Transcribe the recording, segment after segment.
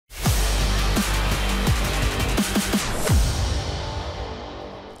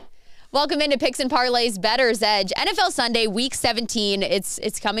Welcome into Picks and Parlays, Bettors Edge. NFL Sunday, Week 17.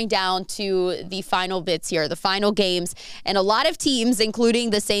 It's coming down to the final bits here, the final games. And a lot of teams, including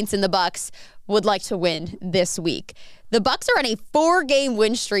the Saints and the Bucs, would like to win this week. The Bucs are on a 4-game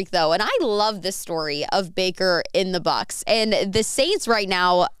win streak, though. And I love this story of Baker in the Bucs. And the Saints right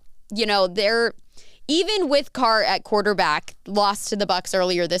now, you know, they're... Even with Carr at quarterback, lost to the Bucs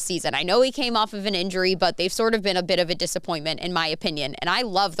earlier this season. I know he came off of an injury, but they've sort of been a bit of a disappointment, in my opinion. And I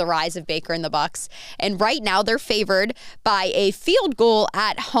love the rise of Baker and the Bucs. And right now, they're favored by a field goal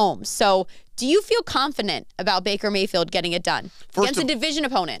at home. So, do you feel confident about Baker Mayfield getting it done against a division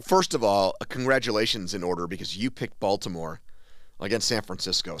opponent? First of all, congratulations in order because you picked Baltimore against San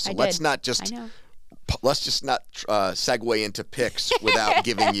Francisco. So let's not just segue into picks without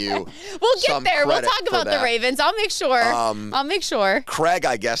giving you We'll get some there. We'll credit talk about for that. the Ravens. I'll make sure. Craig,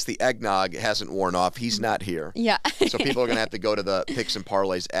 I guess the eggnog hasn't worn off. He's not here. Yeah. So people are going to have to go to the Picks and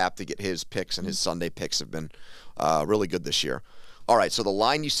Parlays app to get his picks, and his Sunday picks have been really good this year. All right, so the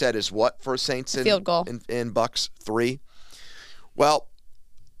line you said is what for Saints and field goal in Bucs 3? Well,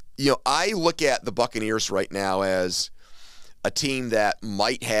 you know, I look at the Buccaneers right now as a team that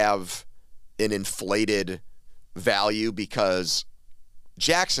might have an inflated value because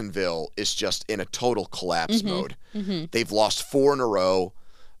Jacksonville is just in a total collapse mode. They've lost 4 in a row.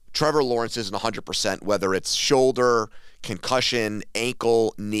 Trevor Lawrence isn't 100%, whether it's shoulder, concussion,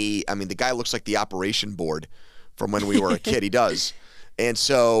 ankle, knee. I mean, the guy looks like the operation board from when we were a kid. He does. And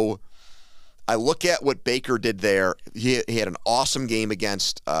so I look at what Baker did there. He had an awesome game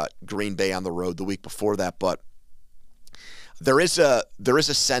against Green Bay on the road the week before that, but there is a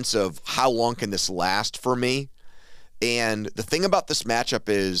sense of how long can this last for me. And the thing about this matchup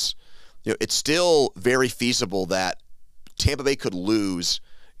is, you know, it's still very feasible that Tampa Bay could lose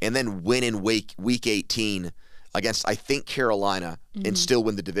and then win in week 18 against, I think, Carolina and still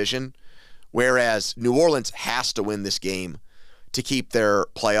win the division. Whereas New Orleans has to win this game to keep their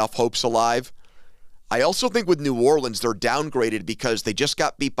playoff hopes alive. I also think with New Orleans, they're downgraded because they just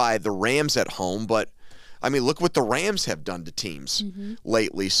got beat by the Rams at home. But, I mean, look what the Rams have done to teams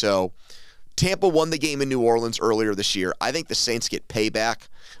lately. So Tampa won the game in New Orleans earlier this year. I think the Saints get payback.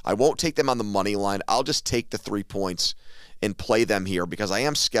 I won't take them on the money line. I'll just take the 3 points and play them here because I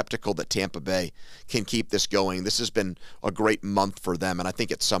am skeptical that Tampa Bay can keep this going. This has been a great month for them, and I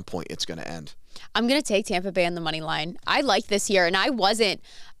think at some point it's going to end. I'm going to take Tampa Bay on the money line. I like this year, and I wasn't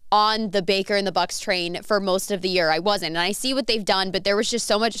on the Baker and the Bucs train for most of the year. I wasn't, and I see what they've done, but there was just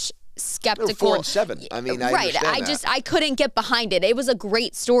so much skeptical. 4-7. I mean, I right. I couldn't get behind it. It was a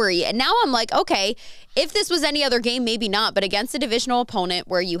great story. And now I'm like, okay, if this was any other game, maybe not. But against a divisional opponent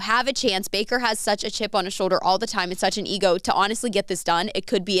where you have a chance, Baker has such a chip on his shoulder all the time and such an ego to honestly get this done, it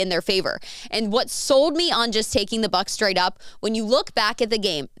could be in their favor. And what sold me on just taking the Bucs straight up, when you look back at the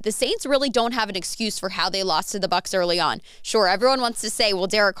game, the Saints really don't have an excuse for how they lost to the Bucs early on. Sure, everyone wants to say, well,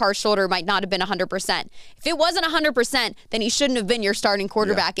 Derek Carr's shoulder might not have been 100%. If it wasn't 100%, then he shouldn't have been your starting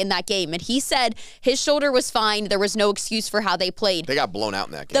quarterback in that game. And he said his shoulder was fine. There was no excuse for how they played. They got blown out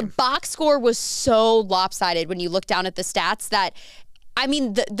in that game. The box score was so lopsided when you look down at the stats that, I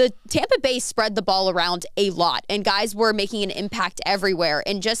mean, the Tampa Bay spread the ball around a lot, and guys were making an impact everywhere.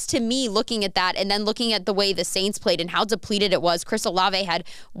 And just to me, looking at that and then looking at the way the Saints played and how depleted it was, Chris Olave had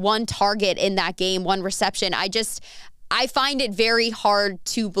 1 target in that game, 1 reception. I find it very hard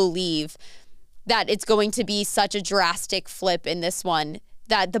to believe that it's going to be such a drastic flip in this one,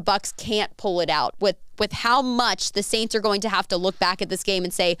 that the Bucs can't pull it out with how much the Saints are going to have to look back at this game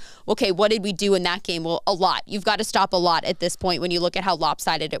and say, okay, what did we do in that game? Well, a lot. You've got to stop a lot at this point when you look at how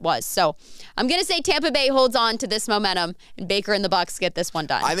lopsided it was. So I'm going to say Tampa Bay holds on to this momentum, and Baker and the Bucs get this one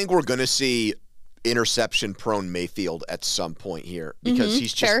done. I think we're going to see interception-prone Mayfield at some point here because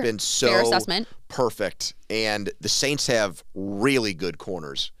he's just been so perfect. And the Saints have really good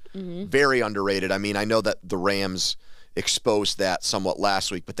corners. Very underrated. I mean, I know that the Rams exposed that somewhat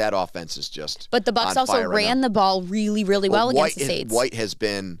last week, but that offense is just But the Bucs also ran the ball really, really well against the Saints. White has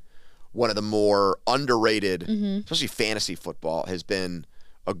been one of the more underrated, especially fantasy football, has been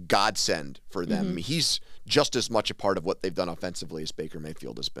a godsend for them. He's just as much a part of what they've done offensively as Baker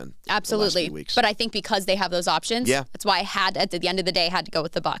Mayfield has been. Absolutely. The last few weeks. But I think because they have those options, that's why I had, at the end of the day, had to go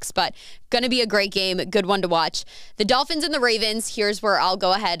with the Bucs. But going to be a great game, good one to watch. The Dolphins and the Ravens, here's where I'll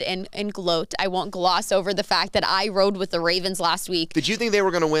go ahead and gloat. I won't gloss over the fact that I rode with the Ravens last week. Did you think they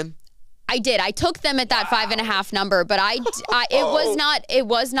were going to win? I did. I took them at that 5.5 number, but it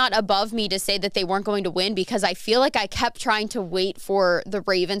was not above me to say that they weren't going to win, because I feel like I kept trying to wait for the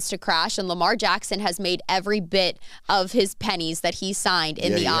Ravens to crash, and Lamar Jackson has made every bit of his pennies that he signed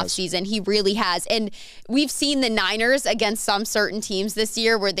in the offseason. He really has. And we've seen the Niners against some certain teams this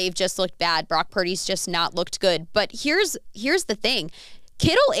year where they've just looked bad. Brock Purdy's just not looked good. But here's the thing.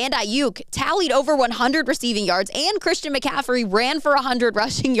 Kittle and Ayuk tallied over 100 receiving yards, and Christian McCaffrey ran for 100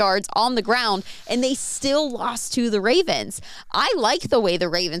 rushing yards on the ground, and they still lost to the Ravens. I like the way the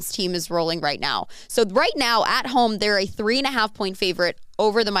Ravens team is rolling right now. So right now, at home, they're a 3.5-point favorite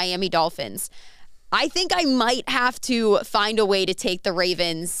over the Miami Dolphins. I think I might have to find a way to take the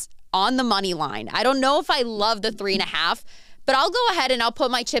Ravens on the money line. I don't know if I love the 3.5, but I'll go ahead and I'll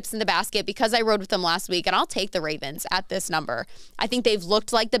put my chips in the basket because I rode with them last week, and I'll take the Ravens at this number. I think they've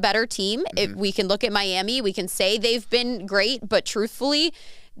looked like the better team. If we can look at Miami, we can say they've been great, but truthfully,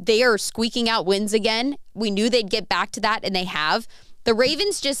 they are squeaking out wins again. We knew they'd get back to that, and they have. The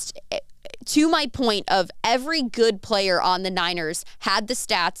Ravens just, to my point of every good player on the Niners had the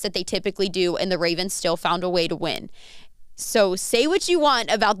stats that they typically do, and the Ravens still found a way to win. So say what you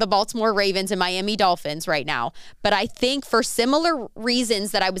want about the Baltimore Ravens and Miami Dolphins right now, but I think for similar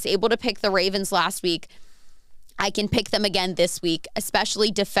reasons that I was able to pick the Ravens last week, I can pick them again this week, especially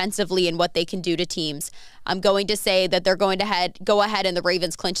defensively and what they can do to teams. I'm going to say that they're going to go ahead and the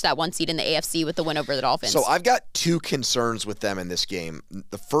Ravens clinch that 1 seed in the AFC with the win over the Dolphins. So I've got two concerns with them in this game.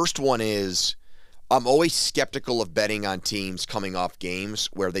 The first one is I'm always skeptical of betting on teams coming off games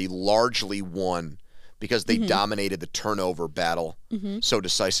where they largely won because they dominated the turnover battle so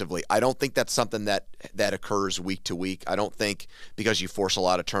decisively. I don't think that's something that occurs week to week. I don't think because you force a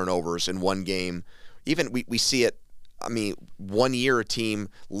lot of turnovers in one game, even we see it, I mean, 1 year a team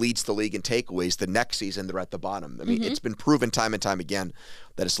leads the league in takeaways, the next season they're at the bottom. I mean, it's been proven time and time again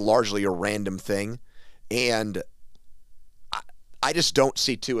that it's largely a random thing. And I just don't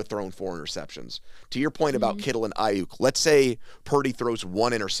see Tua throwing 4 interceptions. To your point about Kittle and Ayuk, let's say Purdy throws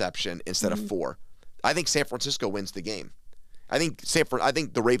 1 interception instead of 4. I think San Francisco wins the game. I think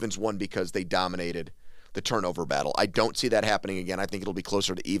the Ravens won because they dominated the turnover battle. I don't see that happening again. I think it'll be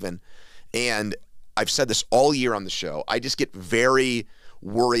closer to even. And I've said this all year on the show. I just get very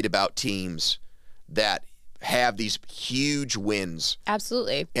worried about teams that have these huge wins.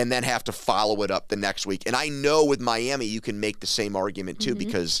 Absolutely. And then have to follow it up the next week. And I know with Miami you can make the same argument too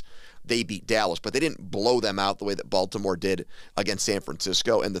because they beat Dallas, but they didn't blow them out the way that Baltimore did against San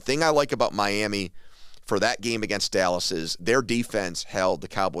Francisco. And the thing I like about Miami for that game against Dallas is their defense held the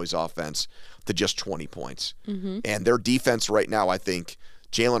Cowboys' offense to just 20 points. And their defense right now, I think,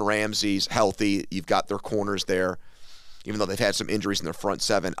 Jalen Ramsey's healthy. You've got their corners there. Even though they've had some injuries in their front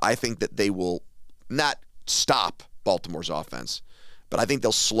seven, I think that they will not stop Baltimore's offense, but I think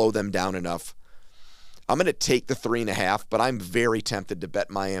they'll slow them down enough. I'm going to take the 3.5, but I'm very tempted to bet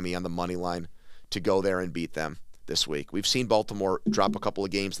Miami on the money line to go there and beat them this week. We've seen Baltimore drop a couple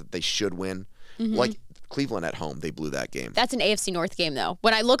of games that they should win. Like Cleveland at home, they blew that game. That's an AFC North game, though.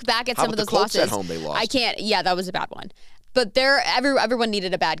 When I look back at some of those Colts losses, at home they lost? I can't. Yeah, that was a bad one. But everyone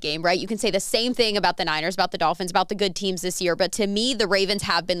needed a bad game, right? You can say the same thing about the Niners, about the Dolphins, about the good teams this year. But to me, the Ravens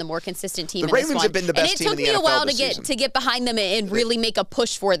have been the more consistent team. The Ravens have been the best team in the NFL this season. And it took me a while to get behind them and really make a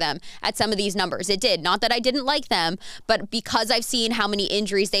push for them at some of these numbers. It did. Not that I didn't like them, but because I've seen how many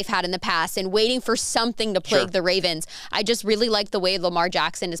injuries they've had in the past and waiting for something to plague the Ravens, I just really like the way Lamar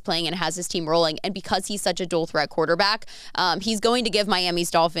Jackson is playing and has his team rolling. And because he's such a dual threat quarterback, he's going to give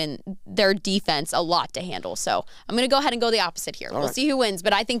Miami's their defense a lot to handle. So I'm going to go ahead and go the opposite here. We'll see who wins,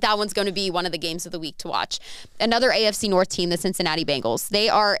 but I think that one's going to be one of the games of the week to watch. Another AFC North team, the Cincinnati Bengals. They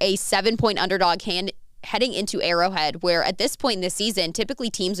are a 7-point underdog heading into Arrowhead, where at this point in the season,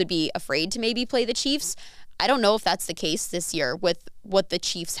 typically teams would be afraid to maybe play the Chiefs. I don't know if that's the case this year with what the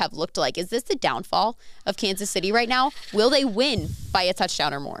Chiefs have looked like. Is this the downfall of Kansas City right now? Will they win by a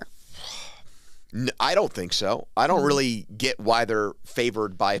touchdown or more? I don't think so. I don't really get why they're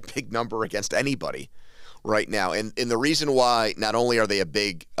favored by a big number against anybody right now. And the reason why, not only are they a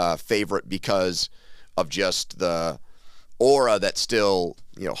big favorite because of just the aura that still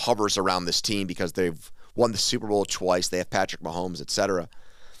hovers around this team because they've won the Super Bowl twice, they have Patrick Mahomes, etc.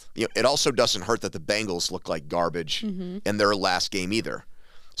 It also doesn't hurt that the Bengals look like garbage in their last game either.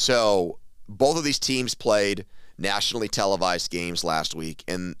 So both of these teams played nationally televised games last week,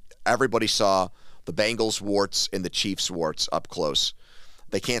 and everybody saw the Bengals warts and the Chiefs warts up close.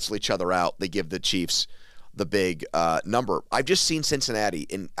 They cancel each other out. They give the Chiefs the big number. I've just seen Cincinnati,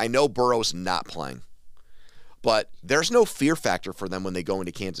 and I know Burrow's not playing, but there's no fear factor for them when they go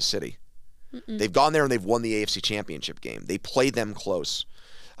into Kansas City. They've gone there and they've won the AFC Championship game. They play them close.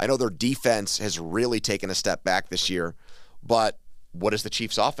 I know their defense has really taken a step back this year, but what has the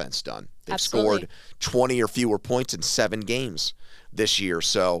Chiefs' offense done? They've scored 20 or fewer points in 7 games this year.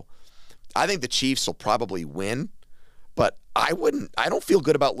 So I think the Chiefs will probably win, but I don't feel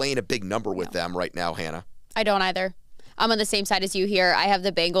good about laying a big number with them right now, Hannah. I don't either. I'm on the same side as you here. I have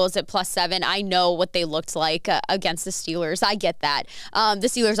the Bengals at +7. I know what they looked like against the Steelers. I get that. The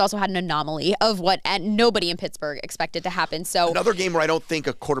Steelers also had an anomaly of what nobody in Pittsburgh expected to happen. So another game where I don't think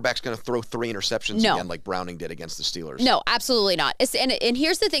a quarterback's going to throw 3 interceptions again like Browning did against the Steelers. No, absolutely not. And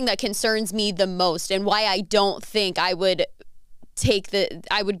here's the thing that concerns me the most and why I don't think I would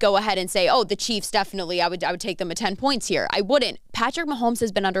go ahead and say, oh, the Chiefs definitely, I would take them at 10 points here. I wouldn't. Patrick Mahomes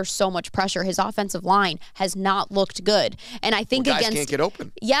has been under so much pressure. His offensive line has not looked good. And I think guys can't get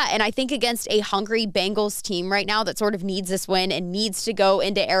open. Yeah, and I think against a hungry Bengals team right now that sort of needs this win and needs to go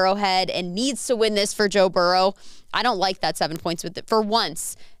into Arrowhead and needs to win this for Joe Burrow, I don't like that 7 points with it. For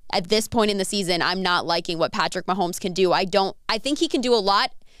once, at this point in the season, I'm not liking what Patrick Mahomes can do. I think he can do a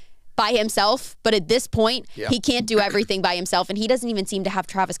lot by himself, but at this point, he can't do everything by himself, and he doesn't even seem to have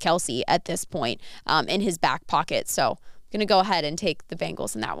Travis Kelce at this point in his back pocket. So I'm going to go ahead and take the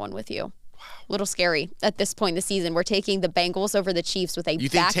Bengals in that one with you. Wow. A little scary at this point in the season. We're taking the Bengals over the Chiefs with a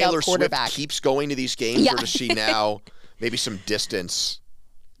backup quarterback. You think Taylor Swift keeps going to these games, or does she now maybe some distance?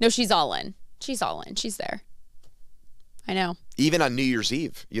 No, she's all in. She's all in. She's there. I know. Even on New Year's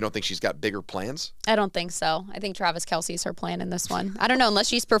Eve, you don't think she's got bigger plans? I don't think so. I think Travis Kelce's her plan in this one. I don't know, unless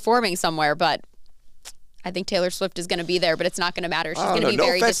she's performing somewhere, but I think Taylor Swift is going to be there, but it's not going to matter. She's going to be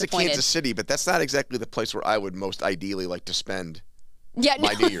very disappointed. No offense to Kansas City, but that's not exactly the place where I would most ideally like to spend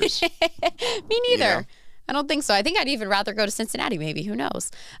my New Year's. Me neither. You know? I don't think so. I think I'd even rather go to Cincinnati, maybe. Who knows?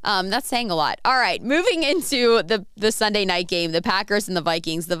 That's saying a lot. All right, moving into the Sunday night game, the Packers and the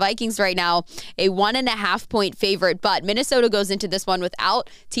Vikings. The Vikings right now, a 1.5-point favorite, but Minnesota goes into this one without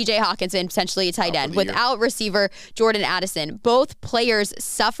TJ Hawkinson, potentially a tight end, without receiver Jordan Addison. Both players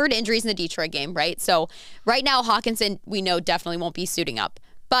suffered injuries in the Detroit game, right? So right now, Hawkinson, we know definitely won't be suiting up.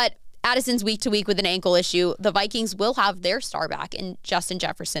 But Addison's week to week with an ankle issue. The Vikings will have their star back in Justin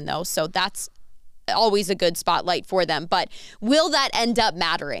Jefferson, though, so that's always a good spotlight for them. But will that end up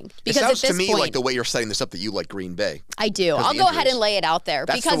mattering? Because it sounds to me like the way you're setting this up that you like Green Bay. I do. I'll go ahead and lay it out there.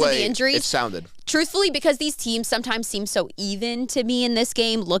 That's because the way of the injuries. It sounded. Truthfully, because these teams sometimes seem so even to me in this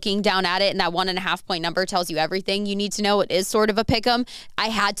game, looking down at it, and that 1.5-point number tells you everything you need to know. It is sort of a pick 'em. I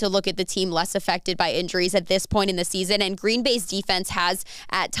had to look at the team less affected by injuries at this point in the season, and Green Bay's defense has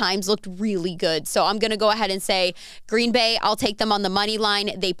at times looked really good. So I'm going to go ahead and say Green Bay, I'll take them on the money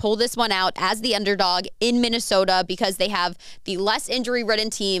line. They pull this one out as the underdog in Minnesota because they have the less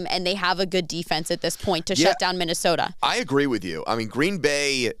injury-ridden team, and they have a good defense at this point to shut down Minnesota. I agree with you. I mean, Green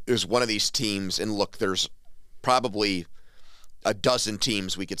Bay is one of these teams, and look, there's probably a dozen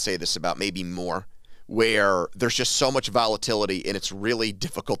teams we could say this about, maybe more, where there's just so much volatility, and it's really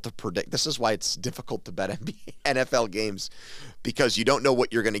difficult to predict. This is why it's difficult to bet NFL games, because you don't know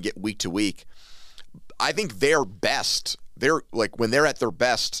what you're going to get week to week. I think they're best. They're like, when they're at their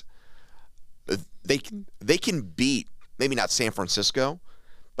best, they can beat, maybe not San Francisco,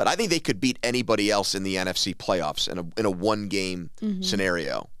 but I think they could beat anybody else in the NFC playoffs in a one-game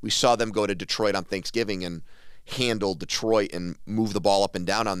scenario. We saw them go to Detroit on Thanksgiving and handle Detroit and move the ball up and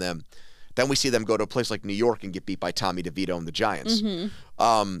down on them. Then we see them go to a place like New York and get beat by Tommy DeVito and the Giants.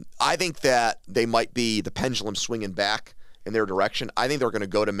 I think that they might be the pendulum swinging back in their direction. I think they're going to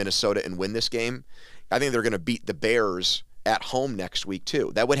go to Minnesota and win this game. I think they're going to beat the Bears at home next week,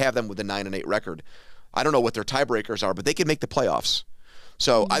 too. That would have them with a 9-8 record. I don't know what their tiebreakers are, but they could make the playoffs.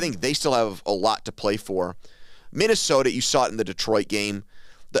 So I think they still have a lot to play for. Minnesota, you saw it in the Detroit game.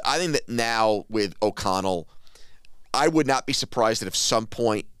 I think that now with O'Connell, I would not be surprised that if some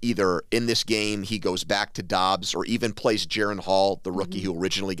point either in this game he goes back to Dobbs or even plays Jaron Hall, the rookie who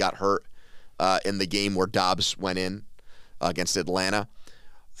originally got hurt in the game where Dobbs went in against Atlanta.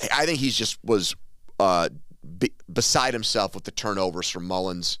 I think he just was beside himself with the turnovers from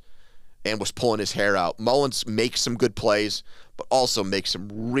Mullins and was pulling his hair out. Mullins makes some good plays, but also makes some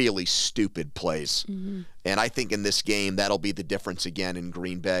really stupid plays. And I think in this game, that'll be the difference again in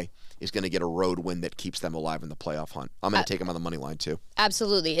Green Bay. Is going to get a road win that keeps them alive in the playoff hunt. I'm going to take them on the money line, too.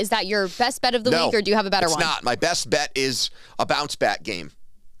 Absolutely. Is that your best bet of the week, or do you have a better one? No, it's not. My best bet is a bounce-back game.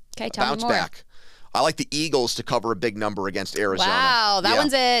 Okay, tell me more. Bounce-back. I like the Eagles to cover a big number against Arizona. Wow, that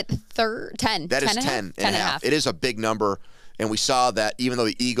one's at 10. That is 10 and a half. It is a big number, and we saw that even though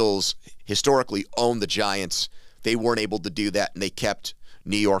the Eagles historically own the Giants, they weren't able to do that, and they kept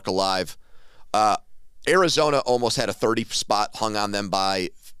New York alive. Arizona almost had a 30 spot hung on them by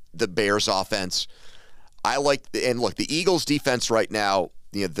the Bears offense. And look, the Eagles defense right now,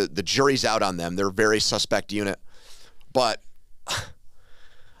 the jury's out on them. They're a very suspect unit. But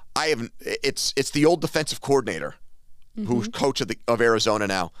it's the old defensive coordinator who's coach of Arizona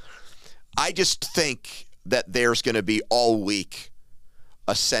now. I just think that there's going to be all week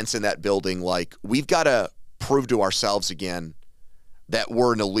a sense in that building like we've got to prove to ourselves again that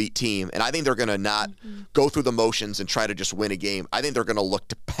we're an elite team. And I think they're going to not go through the motions and try to just win a game. I think they're going to look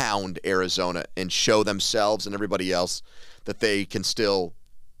to pound Arizona and show themselves and everybody else that they can still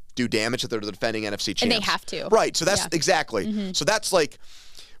do damage, that they're the defending NFC champs. And they have to. Right. So that's exactly. So that's like,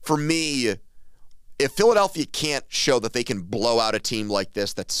 for me, if Philadelphia can't show that they can blow out a team like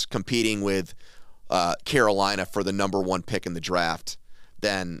this that's competing with Carolina for the number 1 pick in the draft,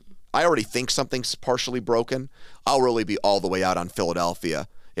 then I already think something's partially broken. I'll really be all the way out on Philadelphia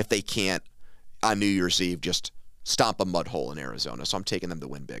if they can't, on New Year's Eve, just stomp a mud hole in Arizona. So I'm taking them to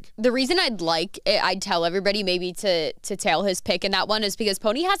win big. The reason I'd tell everybody maybe to tail his pick in that one is because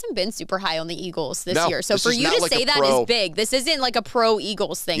Pony hasn't been super high on the Eagles this year. So for you to say that is big. This isn't like a pro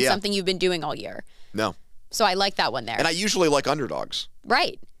Eagles thing, something you've been doing all year. No. So I like that one there. And I usually like underdogs.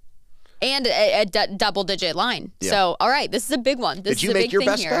 Right. And a double-digit line. Yeah. So, all right, this is a big one. This Did you is a make big your thing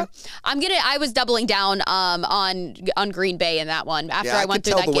best here. bet? I was doubling down on Green Bay in that one after I went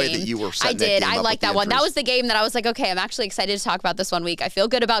through that game. I could tell the way that you were setting I did. That game I like that one. That was the game that I was like, okay, I'm actually excited to talk about this one week. I feel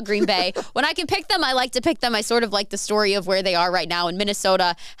good about Green Bay. When I can pick them, I like to pick them. I sort of like the story of where they are right now. And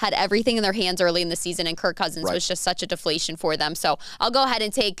Minnesota had everything in their hands early in the season, and Kirk Cousins was just such a deflation for them. So I'll go ahead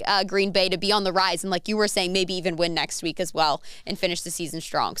and take Green Bay to be on the rise, and like you were saying, maybe even win next week as well and finish the season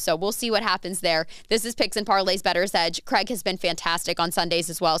strong. So we'll see what happens there. This is Picks and Parlays Bettors Edge. Craig has been fantastic on Sundays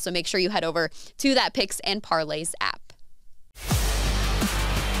as well, so make sure you head over to that Picks and Parlays app.